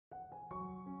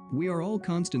We are all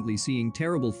constantly seeing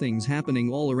terrible things happening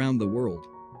all around the world.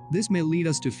 This may lead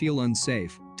us to feel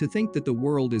unsafe, to think that the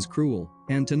world is cruel,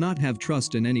 and to not have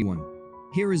trust in anyone.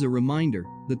 Here is a reminder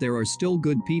that there are still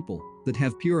good people that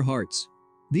have pure hearts.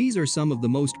 These are some of the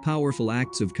most powerful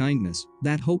acts of kindness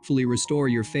that hopefully restore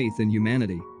your faith in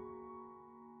humanity.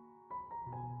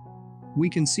 We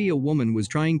can see a woman was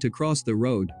trying to cross the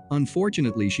road.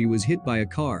 Unfortunately, she was hit by a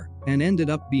car and ended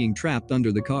up being trapped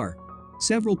under the car.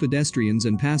 Several pedestrians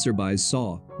and passerbys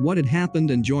saw what had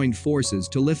happened and joined forces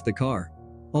to lift the car.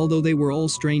 Although they were all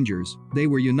strangers, they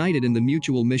were united in the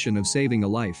mutual mission of saving a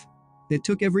life. It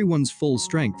took everyone's full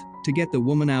strength to get the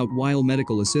woman out while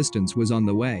medical assistance was on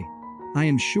the way. I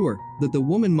am sure that the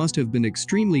woman must have been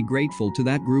extremely grateful to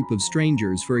that group of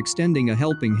strangers for extending a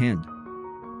helping hand.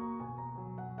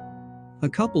 A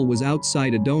couple was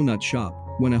outside a donut shop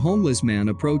when a homeless man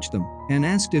approached them and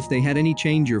asked if they had any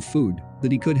change or food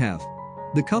that he could have.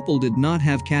 The couple did not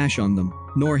have cash on them,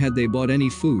 nor had they bought any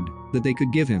food that they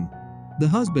could give him. The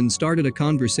husband started a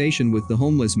conversation with the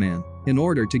homeless man in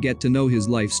order to get to know his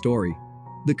life story.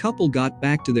 The couple got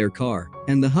back to their car,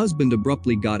 and the husband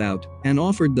abruptly got out and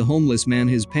offered the homeless man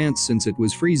his pants since it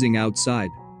was freezing outside.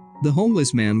 The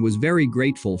homeless man was very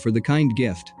grateful for the kind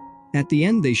gift. At the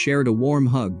end, they shared a warm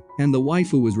hug, and the wife,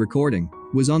 who was recording,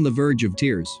 was on the verge of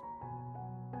tears.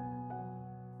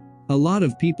 A lot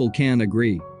of people can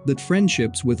agree that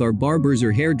friendships with our barbers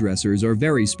or hairdressers are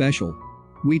very special.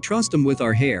 We trust them with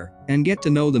our hair and get to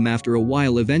know them after a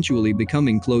while, eventually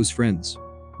becoming close friends.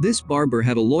 This barber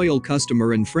had a loyal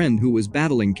customer and friend who was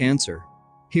battling cancer.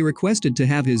 He requested to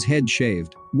have his head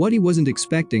shaved. What he wasn't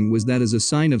expecting was that as a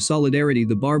sign of solidarity,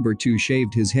 the barber too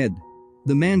shaved his head.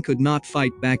 The man could not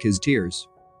fight back his tears.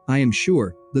 I am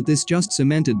sure that this just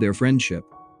cemented their friendship.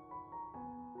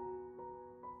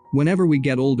 Whenever we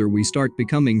get older, we start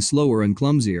becoming slower and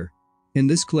clumsier. In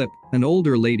this clip, an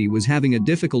older lady was having a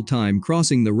difficult time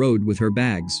crossing the road with her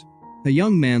bags. A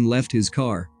young man left his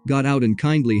car, got out and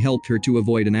kindly helped her to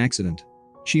avoid an accident.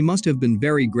 She must have been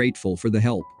very grateful for the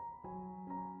help.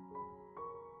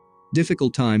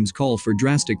 Difficult times call for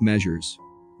drastic measures.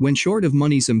 When short of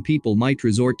money, some people might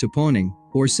resort to pawning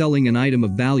or selling an item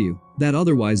of value that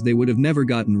otherwise they would have never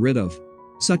gotten rid of.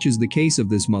 Such is the case of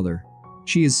this mother.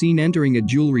 She is seen entering a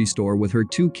jewelry store with her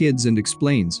 2 kids and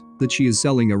explains that she is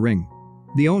selling a ring.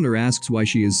 The owner asks why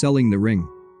she is selling the ring.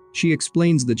 She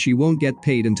explains that she won't get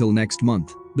paid until next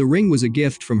month. The ring was a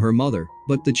gift from her mother,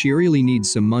 but that she really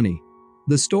needs some money.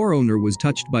 The store owner was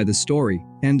touched by the story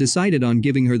and decided on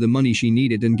giving her the money she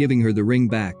needed and giving her the ring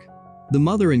back. The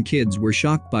mother and kids were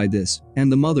shocked by this,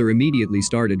 and the mother immediately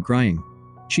started crying.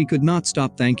 She could not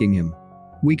stop thanking him.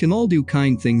 We can all do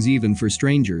kind things even for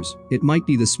strangers. It might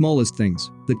be the smallest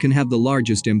things that can have the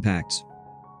largest impacts.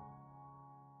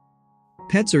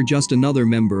 Pets are just another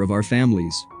member of our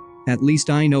families. At least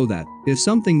I know that. If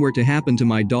something were to happen to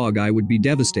my dog, I would be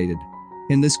devastated.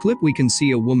 In this clip, we can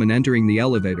see a woman entering the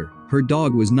elevator. Her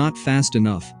dog was not fast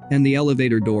enough, and the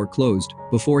elevator door closed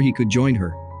before he could join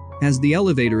her. As the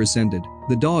elevator ascended,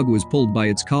 the dog was pulled by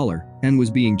its collar and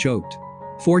was being choked.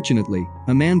 Fortunately,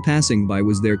 a man passing by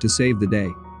was there to save the day.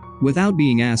 Without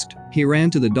being asked, he ran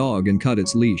to the dog and cut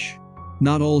its leash.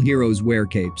 Not all heroes wear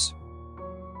capes.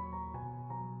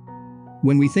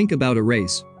 When we think about a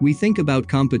race, we think about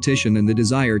competition and the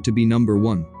desire to be number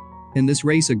one. In this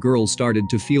race, a girl started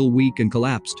to feel weak and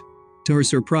collapsed. To her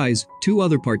surprise, 2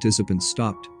 other participants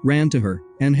stopped, ran to her,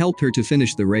 and helped her to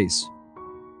finish the race.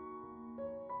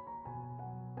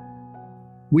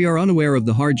 We are unaware of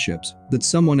the hardships that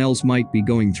someone else might be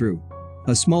going through.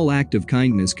 A small act of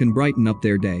kindness can brighten up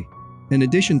their day. In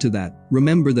addition to that,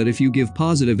 remember that if you give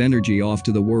positive energy off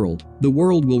to the world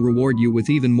will reward you with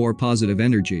even more positive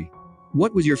energy.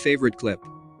 What was your favorite clip?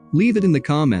 Leave it in the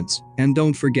comments, and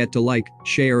don't forget to like,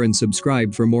 share and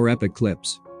subscribe for more epic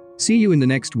clips. See you in the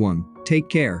next one. Take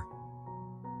care.